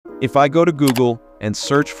If I go to Google and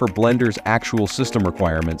search for Blender's actual system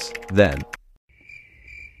requirements, then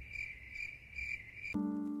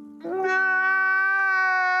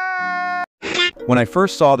when I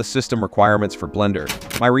first saw the system requirements for Blender,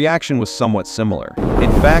 my reaction was somewhat similar.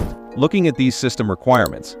 In fact, looking at these system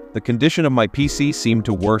requirements, the condition of my PC seemed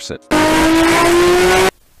to worsen.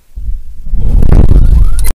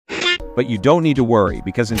 But you don't need to worry,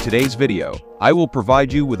 because in today's video, I will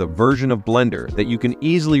provide you with a version of Blender that you can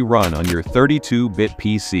easily run on your 32-bit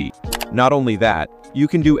PC. Not only that, you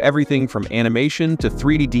can do everything from animation to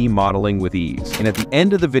 3D modeling with ease. And at the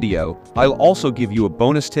end of the video, I'll also give you a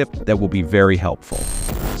bonus tip that will be very helpful.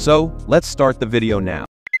 So, let's start the video now.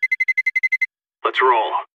 Let's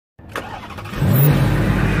roll.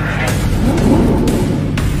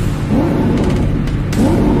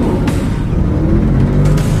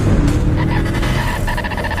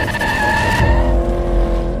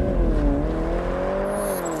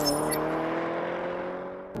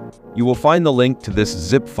 You will find the link to this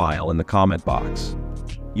zip file in the comment box.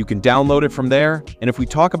 You can download it from there, and if we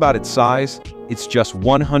talk about its size, it's just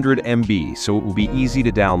 100 MB, so it will be easy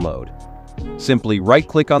to download. Simply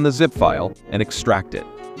right-click on the zip file and extract it.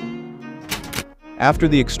 After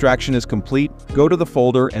the extraction is complete, go to the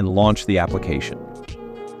folder and launch the application.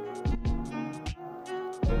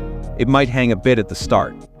 It might hang a bit at the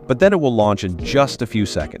start, but then it will launch in just a few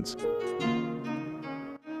seconds.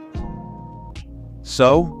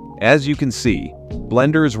 So, as you can see,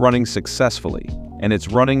 Blender is running successfully, and it's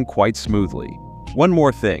running quite smoothly. One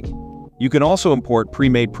more thing, you can also import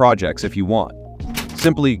pre-made projects if you want.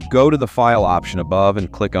 Simply go to the File option above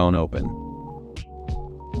and click on Open.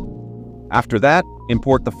 After that,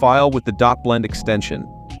 import the file with the .blend extension.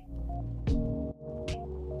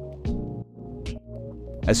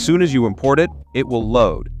 As soon as you import it, it will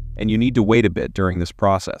load, and you need to wait a bit during this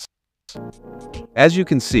process. As you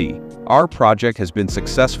can see, our project has been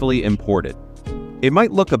successfully imported. It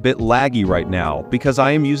might look a bit laggy right now because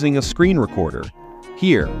I am using a screen recorder.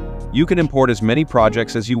 Here, you can import as many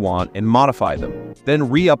projects as you want and modify them, then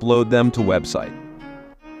re-upload them to website.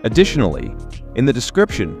 Additionally, in the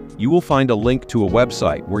description, you will find a link to a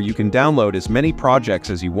website where you can download as many projects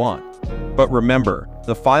as you want. But remember,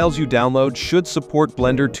 the files you download should support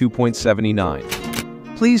Blender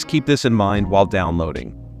 2.79. Please keep this in mind while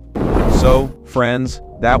downloading. So, friends,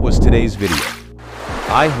 that was today's video.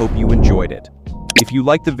 I hope you enjoyed it. If you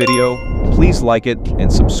liked the video, please like it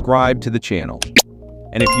and subscribe to the channel.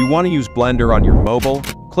 And if you want to use Blender on your mobile,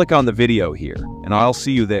 click on the video here, and I'll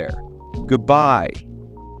see you there. Goodbye.